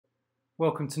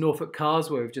Welcome to Norfolk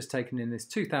Cars, where we've just taken in this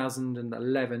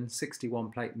 2011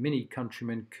 61 plate Mini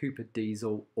Countryman Cooper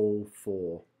Diesel ALL4.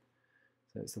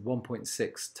 So it's the 1.6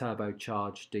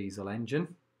 turbocharged diesel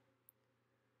engine.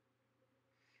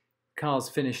 Car's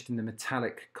finished in the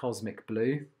metallic cosmic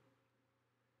blue.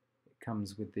 It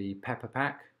comes with the pepper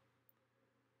pack.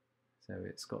 So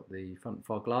it's got the front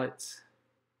fog lights.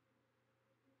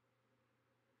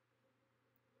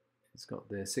 It's got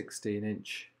the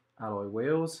 16-inch alloy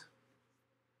wheels.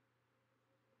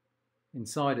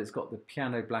 Inside it's got the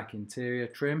piano black interior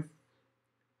trim,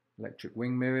 electric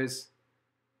wing mirrors.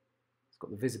 It's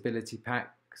got the visibility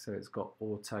pack, so it's got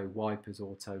auto wipers,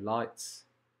 auto lights,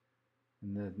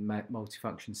 and the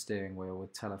multifunction steering wheel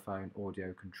with telephone,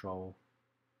 audio control,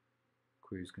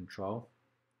 cruise control.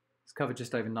 It's covered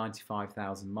just over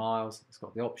 95,000 miles. It's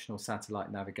got the optional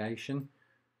satellite navigation.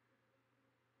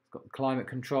 It's got the climate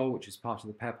control, which is part of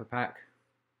the pepper pack.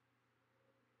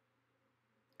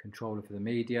 Controller for the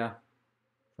media.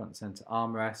 Front center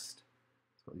armrest.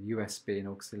 It's got the USB and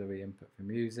auxiliary input for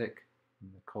music,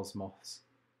 and the Cosmos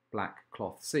black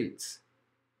cloth seats.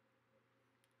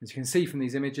 As you can see from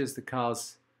these images, the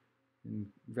car's in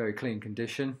very clean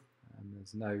condition, and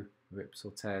there's no rips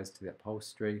or tears to the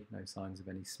upholstery, no signs of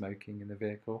any smoking in the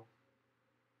vehicle.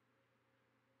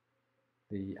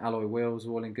 The alloy wheels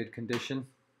are all in good condition,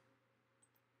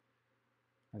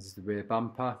 as is the rear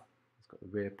bumper. It's got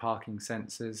the rear parking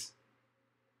sensors,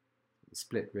 the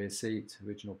split rear seat,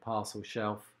 original parcel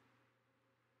shelf.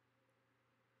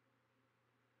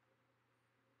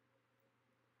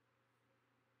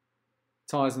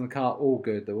 Tyres on the car all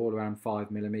good, they're all around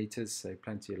 5mm, so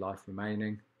plenty of life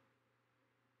remaining.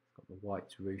 It's got the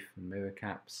white roof and mirror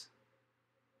caps.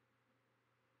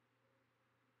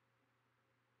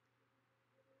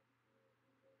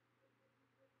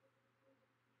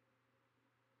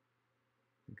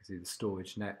 You can see the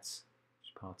storage nets, which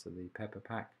is part of the pepper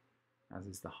pack, as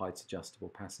is the height adjustable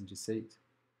passenger seat.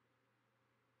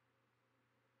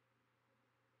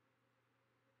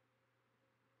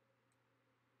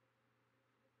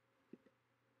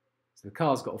 So the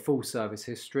car's got a full service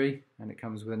history, and it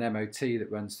comes with an MOT that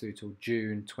runs through till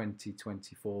June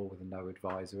 2024 with no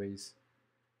advisories.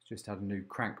 It's just had a new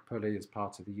crank pulley as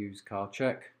part of the used car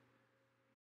check.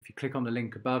 If you click on the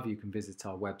link above, you can visit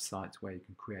our website where you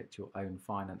can create your own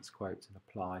finance quote and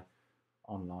apply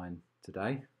online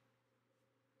today.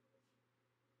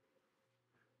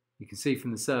 You can see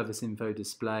from the service info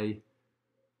display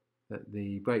that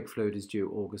the brake fluid is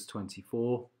due August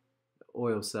 24,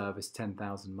 oil service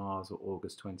 10,000 miles or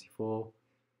August 24,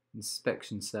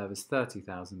 inspection service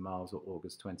 30,000 miles or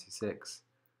August 26.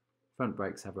 Front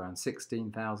brakes have around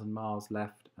 16,000 miles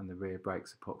left, and the rear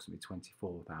brakes approximately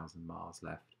 24,000 miles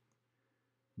left.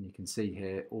 And you can see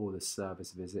here all the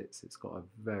service visits. It's got a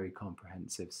very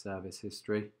comprehensive service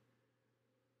history.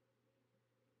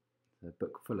 A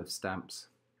book full of stamps.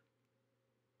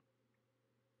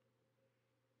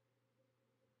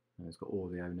 And it's got all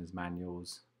the owner's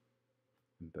manuals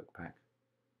and book pack.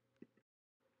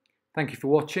 Thank you for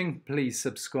watching. Please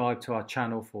subscribe to our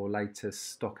channel for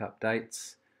latest stock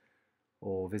updates,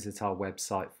 or visit our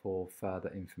website for further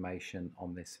information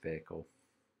on this vehicle.